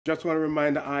Just want to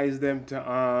remind the eyes them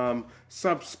to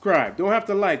subscribe. Don't have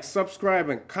to like, subscribe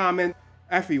and comment.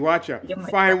 Effie, watch out.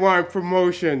 Fine Wine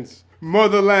Promotions,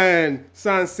 Motherland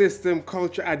Sound System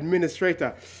Culture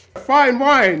Administrator. Fine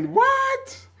Wine,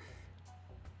 what?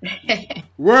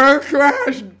 World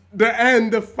Clash, the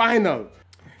end, the final.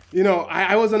 You know,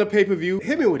 I was on a pay-per-view.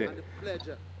 Hit me with it.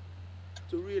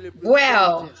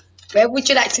 Well, where would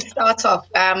you like to start off?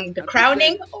 The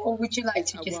crowning, or would you like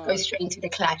to just go straight into the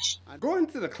clash? Go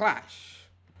into the clash.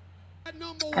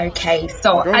 Okay,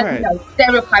 so as you know,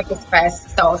 Stereotype was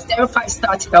first. So Stereotype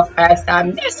started off first.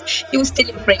 Yes, he was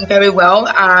delivering very well.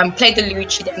 Played the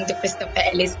Lucci, then the Christopher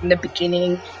Ellis in the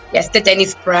beginning. Yes, the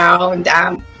Dennis Brown,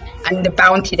 and the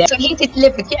Bounty there. So he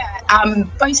delivered. Yeah.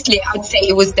 Mostly I'd say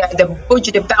it was the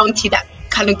budget, the Bounty that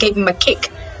kind of gave him a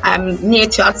kick. Near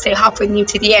to, I'd say halfway near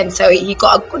to the end. So he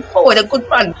got a good forward, a good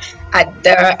run at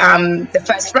the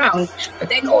first round. But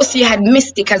then also you had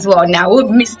Mystic as well. Now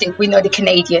with Mystic, we know the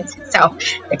Canadians itself.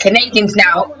 The Canadians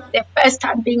now, their first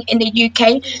time being in the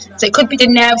UK. So it could be the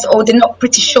nerves, or they're not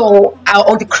pretty sure,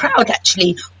 or the crowd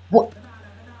actually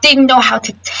didn't know how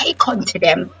to take on to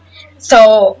them.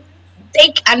 So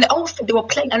and also they were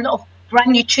playing a lot of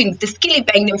brand new tunes, the skilly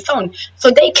bang them song. So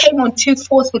they came on too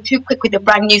forceful, too quick with the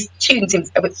brand new tunes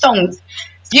with songs.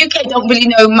 UK don't really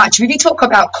know much. When you talk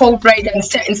about Cold Braid and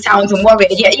certain sounds and Warrior,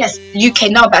 yes,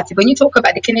 UK know about it. When you talk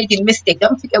about the Canadian Mystic,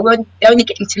 don't forget they're only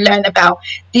getting to learn about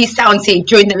these sounds here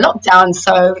during the lockdown.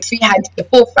 So we had the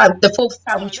fourth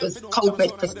round, which was Cold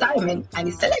Braid for Diamond and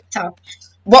his selector.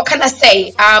 What can I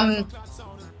say?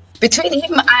 Between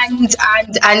him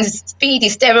and Speedy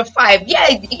Stereo 5, yeah,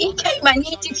 he came and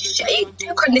he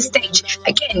took on the stage.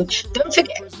 Again, don't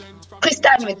forget, Chris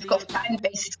Diamond's got fan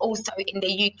bases also in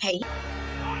the UK.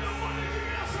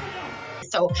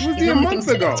 So it was a month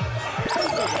ago.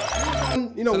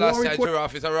 You know, the last time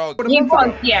Giraffe is around. He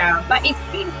was, yeah, but it's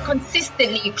been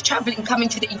consistently traveling, coming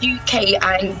to the UK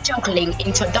and juggling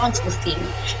into a dancehall scene.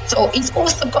 So he's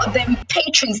also got them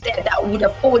patrons there that would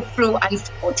have followed through and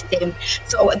supported him.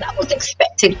 So that was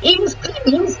expected. He was playing,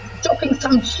 he was dropping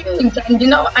some tunes, and you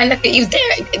know, and like he was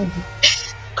there.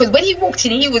 Because when he walked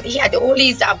in, he had all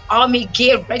his army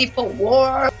gear ready for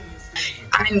war.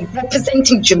 And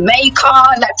representing Jamaica,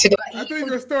 like to the. I think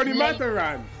it was Tony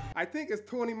Mataran. I think it's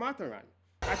Tony Mataran.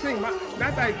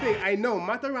 I know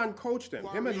Mataran coached him.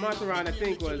 Him and Mataran, I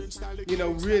think, was, you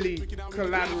know, really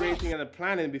collaborating and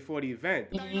planning before the event.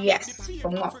 Yes,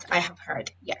 from what I have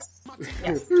heard. Yes.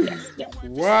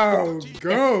 Wow,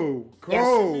 go.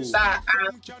 Yes.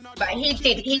 But he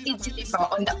did deliver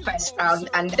on the first round,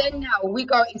 and then now we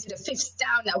go into the fifth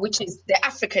round now, which is the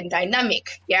African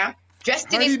Dynamq. Yeah.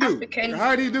 Dressed in his African.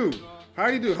 How do you do?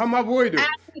 How my boy do? Go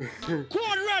on,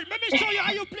 Red. Let me show you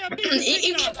how you play a beat.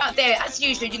 He came out there, as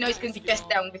usual, you know, he's going to be dressed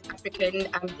down with African,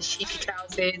 the cheeky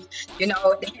trousers, you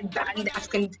know, the headband, the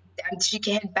African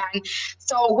cheeky headband.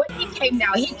 So when he came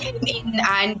in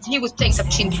and he was playing some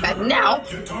tunes, but now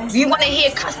we want to hear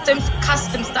customs.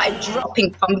 Custom started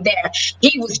dropping from there.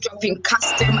 He was dropping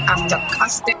custom after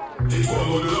custom.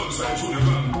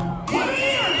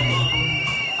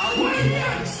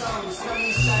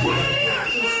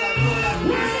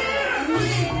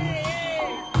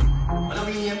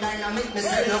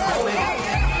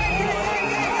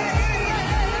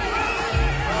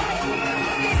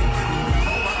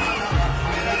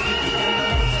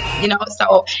 You know,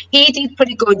 so he did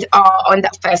pretty good on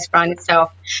that first round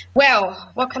itself.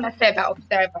 Well, what can I say about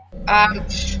Observer?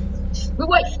 We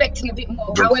were expecting a bit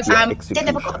more. However, they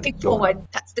never got a big forward.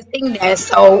 That's the thing there.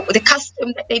 So the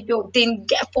custom that they built didn't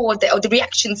get forward, or the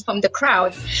reactions from the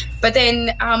crowd. But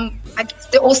then I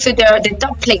guess also the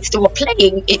dub plates they were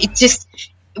playing, it just,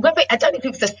 I don't know if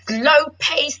it was a slow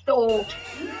pace or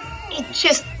it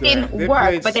just didn't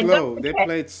work. But then they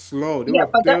played slow. They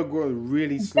were going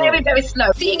really slow. Very, very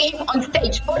slow. Seeing him on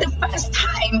stage for the first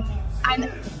time,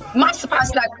 and my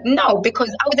surprise, like, no,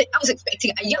 because I was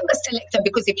expecting a younger selector,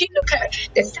 because if you look at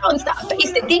the sounds that are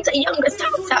based, these are younger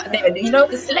sounds out there, you know,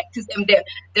 the selectors,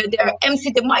 they're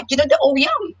MC, the mic, you know, they're all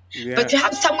young. Yeah. But to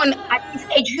have someone at this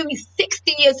age who is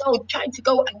 60 years old trying to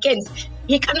go against,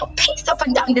 he cannot pace up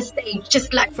and down the stage,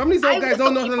 just like... Some of these old guys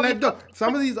don't know how to let go.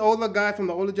 Some of these older guys from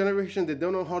the older generation, they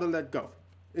don't know how to let go.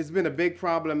 It's been a big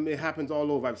problem. It happens all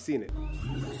over. I've seen it.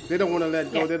 They don't want to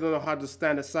let go. Yeah. They don't know how to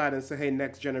stand aside and say, hey,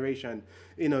 next generation,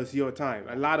 you know, it's your time.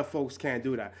 A lot of folks can't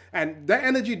do that. And that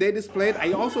energy they displayed,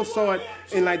 I also saw it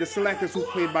in like the selectors who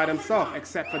played by themselves,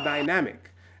 except for Dynamq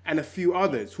and a few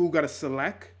others who got to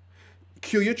select,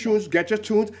 cue your tunes, get your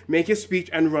tunes, make your speech,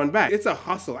 and run back. It's a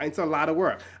hustle. And it's a lot of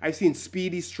work. I've seen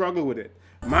Speedy struggle with it.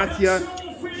 Matia,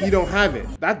 he don't have it.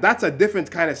 That's a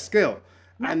different kind of skill.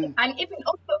 And even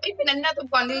another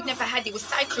one who never had it was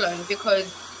Cyclone because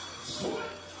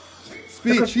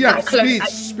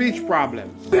speech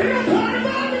problems.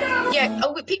 Yeah,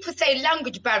 people say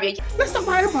language barrier. Let's talk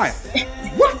about Empire.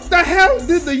 What the hell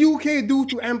did the UK do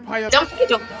to Empire? Don't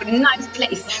forget a ninth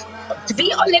place. To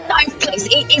be on the ninth place,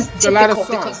 it is it's difficult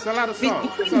because it's a lot of songs.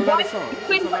 Between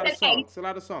 1 and 8,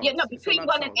 yeah, no, between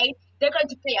 1 and 8, they're going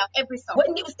to play out every song.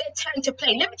 When it was their turn to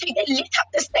play, let me tell you, they lit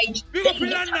up the stage. They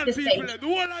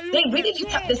really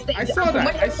lit up the stage. I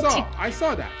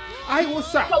saw that.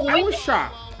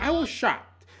 I was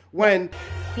shocked when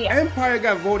Empire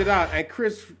got voted out and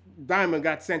Chris Dynamq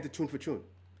got sent to tune for tune.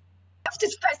 After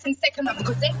first and second round,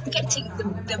 because they're getting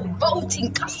the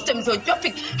voting customs or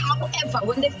dropping. However,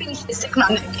 when they finished the second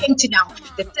round, they came to now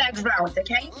the third round,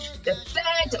 okay? The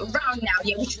third round now,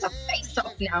 yeah, which is a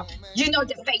face-off now. You know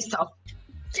the face-off.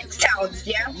 6 sounds,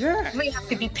 yeah? Yeah. 3 have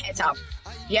to be paired up,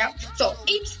 yeah? So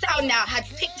each sound now had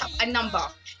picked up a number.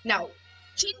 Now,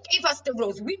 Chin gave us the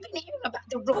rules. We've been hearing about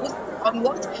the rules on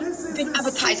what? Been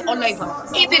advertised all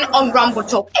over, even on Rumble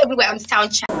Talk, everywhere on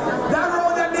Soundchat. That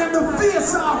road that named the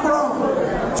face off,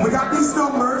 bro. We got these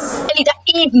numbers. That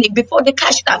evening before the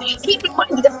clash down, he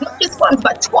reminded us not just once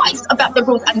but twice about the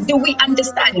rules and do we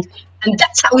understand? And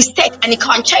that's how it's set and it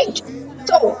can't change.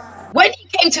 So when he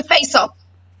came to face off,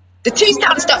 the 2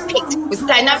 sounds that picked was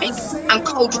Dynamq and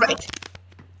Cold Red.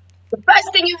 The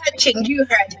first thing you heard, Chin, you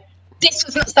heard this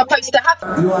was not supposed to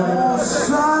happen.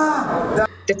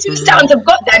 The 2 sounds have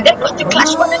got that, they've got to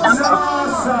clash one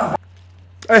another.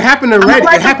 It happened already.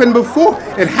 It happened before.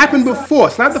 It happened before.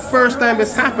 It's not the first time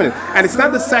it's happening. And it's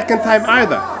not the second time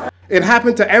either. It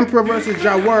happened to Emperor versus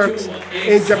Ja Works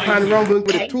in Japan Rumble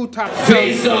with the 2 top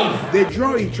songs. They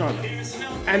draw each other.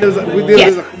 And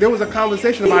there was a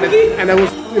conversation about it. And there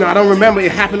was, I don't remember.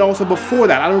 It happened also before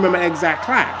that. I don't remember an exact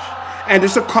clash. And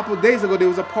just a couple of days ago, there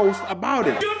was a post about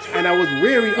it. And I was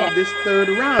wary of this third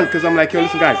round because I'm like, yo,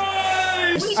 listen, guys.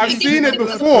 I've seen it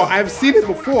before.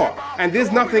 And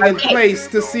there's nothing in place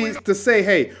to say,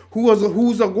 hey,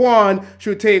 who's a one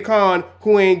should take on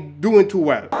who ain't doing too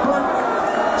well.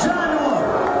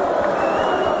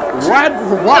 What?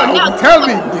 No, Tell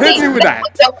me, hit me with that.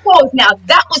 The cause now.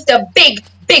 That was the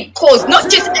big cause, not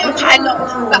just Empire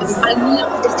Love, but I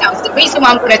love the sounds. The reason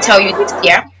why I'm going to tell you this,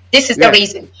 yeah. This is the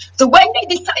reason. So when they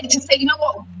decided to say, you know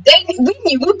what,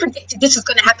 we predicted this was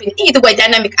going to happen either way,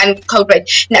 Dynamq and Cold Red.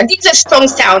 Now these are strong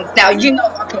sounds. Now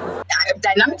okay,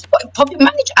 Dynamq's probably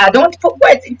managed. I don't want to put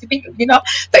words into people,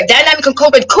 but Dynamq and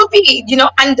Cold Red could be,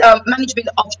 under management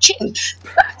of Chin.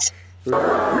 But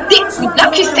this,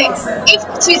 like you said, if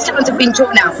the 2 sounds have been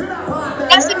drawn out, it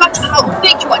doesn't matter how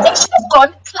big you are. They should have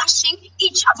gone clashing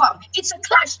each other. It's a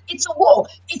clash. It's a war.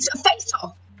 It's a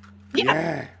face-off.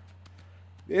 Yeah.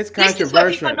 It's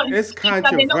controversial. It's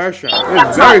controversial.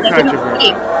 It's very controversial.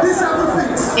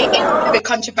 It is very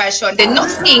controversial, and they're not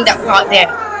seeing that part there.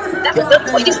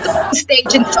 That's what you saw on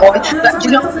stage and so on. But the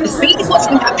really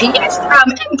wasn't happy. Yes,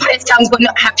 Empire Sounds were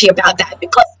not happy about that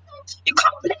because you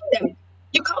can't blame them.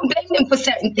 You can't blame them for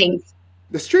certain things.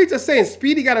 The streets are saying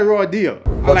Speedy got a raw deal.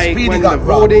 Like when the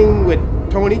voting with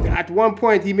Tony, at one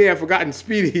point he may have forgotten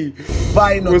Speedy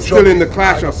was still in the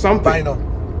clash or something.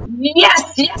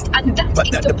 Yes, and that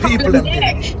is the problem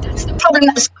there. That's the problem.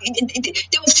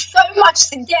 There was so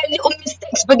much there, little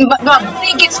mistakes, but my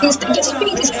biggest mistake, the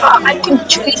Speedy's part, I could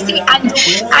truly see, and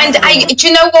I, do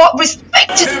you know what? Respect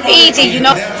to Speedy,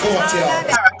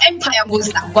 Empire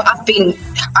was like what I've been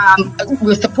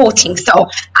supporting, so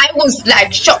I was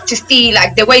like shocked to see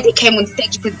like the way they came on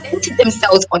stage, presented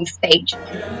themselves on stage.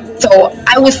 So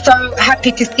I was so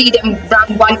happy to see them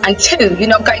round 1 and 2,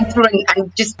 going through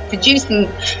and just producing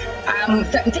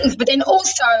certain things. But then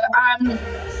also,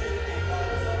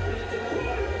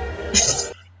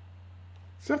 it's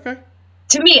okay.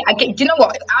 To me, you know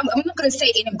what? I'm not going to say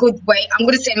it in a good way. I'm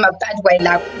going to say it in my bad way.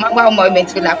 Like my wow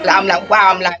moments were like, I'm like,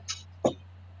 wow, I'm like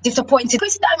disappointed.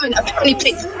 Chris Dynamq apparently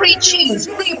played 3 tunes,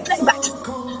 3 playbacks.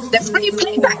 The 3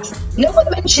 playbacks. No one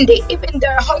mentioned it. Even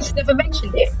the host never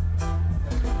mentioned it.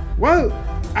 Well,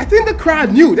 I think the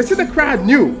crowd knew. They said the crowd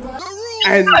knew.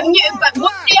 And but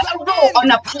was there a rule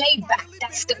on a playback?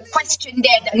 That's the question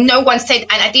there that no one said,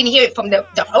 and I didn't hear it from the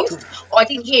host, or I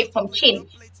didn't hear it from Chin.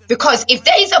 Because if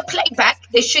there is a playback,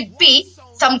 there should be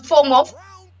some form of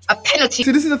a penalty.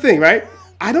 See, this is the thing, right?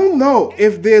 I don't know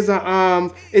if there's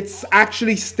it's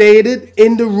actually stated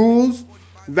in the rules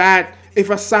that if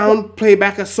a sound play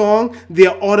back a song,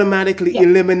 they're automatically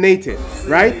eliminated,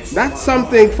 right? That's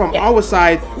something from our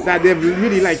side that they've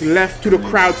really left to the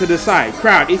crowd to decide.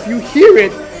 Crowd, if you hear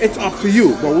it it's up to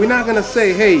you. But we're not gonna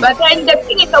say, hey. But then the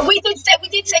thing is that we did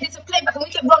say there's a playback, and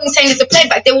we kept wrong in saying there's a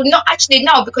playback. They will not actually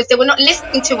know because they were not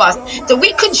listening to us. So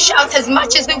we could shout as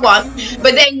much as we want,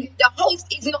 but then the host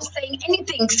is not saying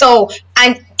anything. So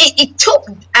it took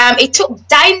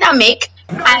Dynamq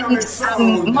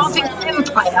and Marvin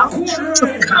Empire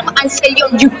to come and say, yo,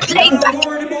 you played back.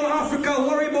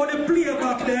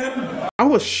 I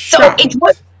was shocked. So it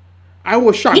was. I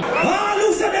was shocked.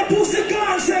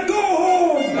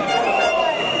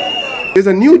 There's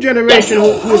a new generation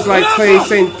who's like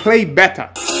saying play better.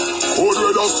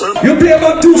 You play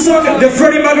about 2 seconds. The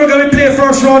Freddie Mac gonna play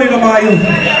first round in the mile.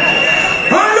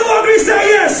 Who agree say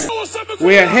yes?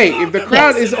 Where hey, if the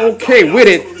crowd is okay with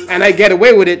it and I get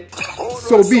away with it,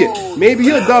 so be it. Maybe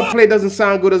your dub play doesn't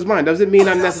sound good as mine. Doesn't mean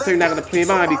I'm necessarily not gonna play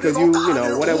mine because you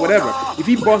know, whatever. If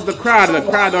he busts the crowd and the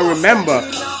crowd don't remember,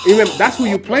 that's who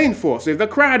you're playing for. So if the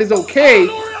crowd is okay,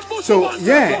 so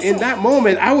yeah, in that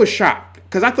moment I was shocked.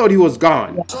 Because I thought he was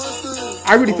gone.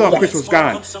 I really thought Chris was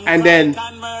gone. And then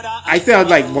I felt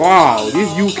like, wow,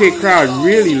 this UK crowd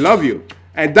really love you.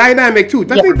 And Dynamq too.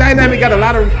 I think Dynamq got a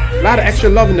lot of extra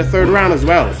love in the 3rd round as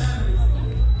well.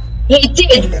 He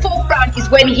did. 4th round is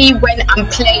when he went and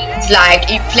played, like,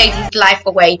 he played his life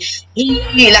away.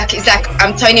 It's like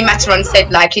Tony Matteron said,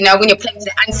 like, you know, when you're playing with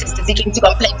the ancestors, he came to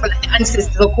go and play for like the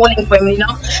ancestors were calling for him, you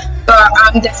know. But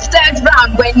the 3rd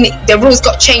round, when the rules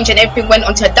got changed and everything went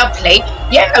onto a dub play,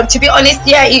 yeah, to be honest,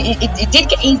 yeah, he did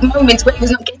get his moments where he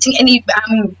was not getting any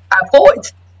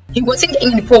forwards. He wasn't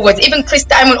getting any forwards. Even Chris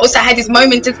Diamond also had his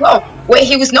moment as well, where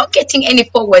he was not getting any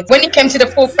forwards. When it came to the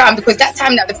 4th round, because that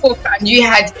time now, the 4th round, you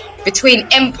had between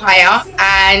Empire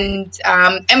and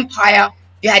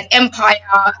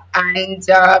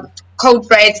Code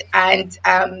Red and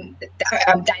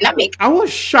Dynamq. I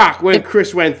was shocked when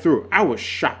Chris went through. I was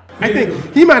shocked. I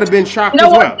think he might have been shocked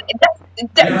as well.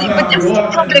 But that's the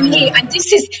problem here, and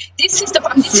this is the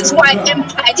problem. This is why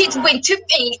Empire did win to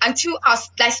me and to us.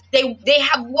 Like they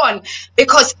have won,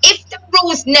 because if the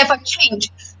rules never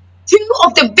changed, 2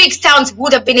 of the big sounds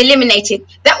would have been eliminated.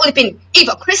 That would have been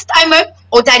either Chris Diamond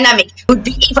or Dynamq. It would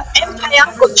be either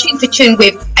Empire or tune for tune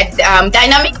with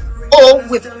Dynamq or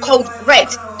with Code Red.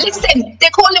 Listen, they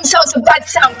call themselves a bad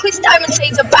sound. Chris Diamond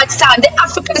says a bad sound. The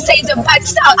Africans say it's a bad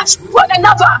sound. Actually, one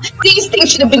another. These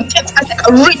things should have been kept as like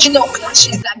original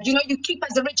clashes. Like, you know, you keep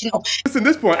as original. Listen,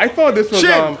 this point, I thought this was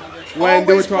when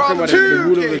they were talking about the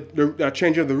rule of the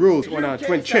change of the rules when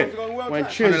Chin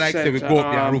said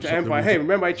to Empire, hey,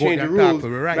 remember I changed the rules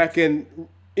back in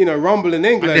Rumble in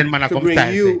England to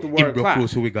bring you to world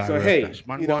class. So hey,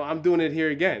 you know, I'm doing it here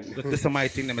again. This is my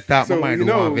thing. So I think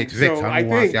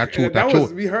that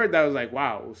was, we heard that, was like,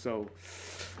 wow. So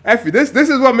Effie, this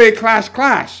is what made Clash.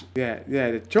 Yeah,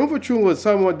 the Tune for Tune was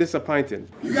somewhat disappointing.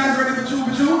 You guys ready for Tune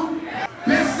for Tune?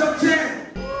 Best of 10.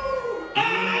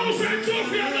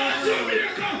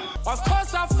 Of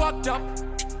course I fucked up.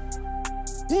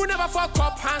 Who never fuck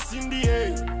up, hands in the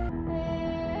air.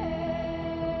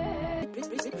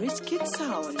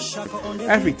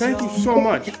 Effie, thank you so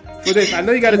much for this. I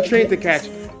know you got a train to catch.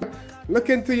 Look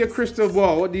into your crystal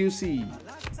ball. What do you see?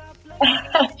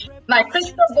 My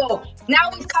crystal ball.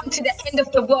 Now we've come to the end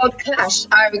of the world clash.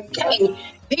 Okay.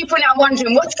 People are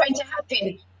wondering what's going to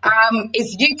happen.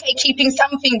 Is UK keeping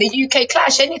something? The UK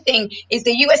clash, anything? Is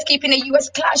the US keeping the US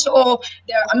clash or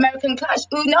the American clash?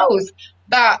 Who knows?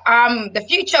 But the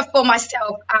future for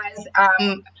myself and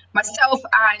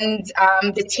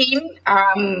the team,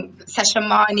 Sasha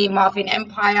Marnie, Marvin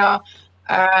Empire,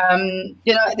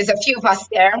 you know, there's a few of us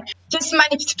there, just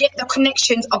managed to get the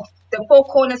connections of the 4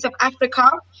 corners of Africa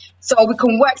so we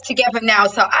can work together now.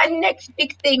 So our next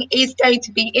big thing is going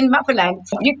to be in Motherland.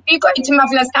 You go into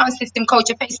Motherland Sound System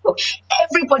Culture Facebook,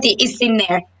 everybody is in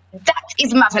there. That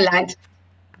is Motherland.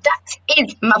 That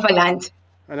is Motherland.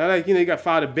 And I like, you know, you got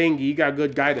Father Bengi, you got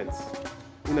good guidance.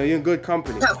 You know, you're in good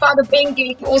company. Father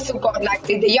Bengi also got like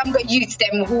the younger youths,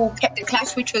 them who kept the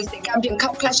clash, which was the Gambian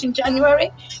Cup clash in January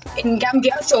in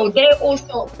Gambia. So they're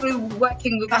also through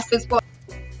working with us as well.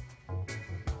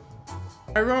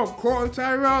 Tyrone, call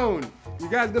Tyrone. You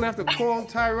guys gonna have to call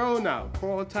Tyrone now.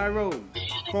 Call Tyrone.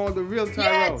 Call the real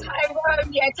Tyrone.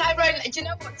 Yeah, Tyrone. Do you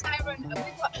know what, Tyrone?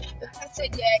 Like I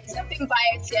said, yeah, it's nothing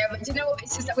biased, yeah, but do you know what?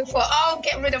 It's just that we thought, oh,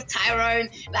 get rid of Tyrone.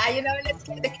 Like, you know, let's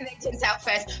get the connections out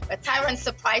first. But Tyrone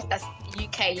surprised us,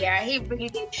 UK, yeah, he really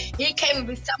did. He came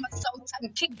with somersaults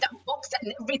and kicked that box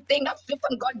and everything. I flip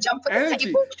and got jump on the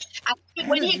table. And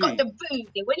when he got the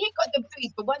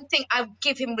booze, but one thing I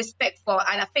give him respect for,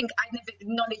 and I think I never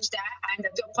acknowledged that, and I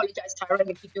do apologize, Tyrone,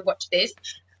 if you do watch this,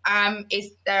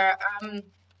 is the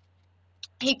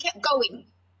he kept going.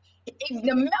 If the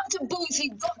amount of balls he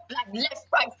got, like left,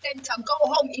 right, centre,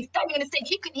 go home, he's standing on the stage,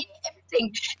 he could hear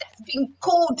everything that's being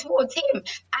called towards him.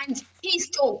 And he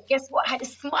still, guess what, had a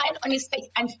smile on his face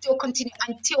and still continued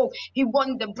until he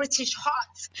won the British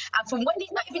hearts. And from when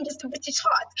he's not even just the British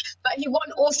hearts, but he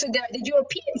won also the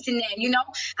Europeans in there, you know?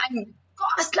 And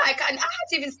gosh, like, and I had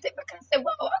to even step back and say,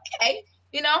 well, okay.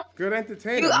 You know, good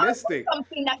entertainer, mystic.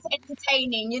 Something that's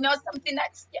entertaining, you know, something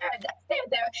that's that's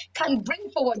there can bring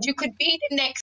forward. You could be the next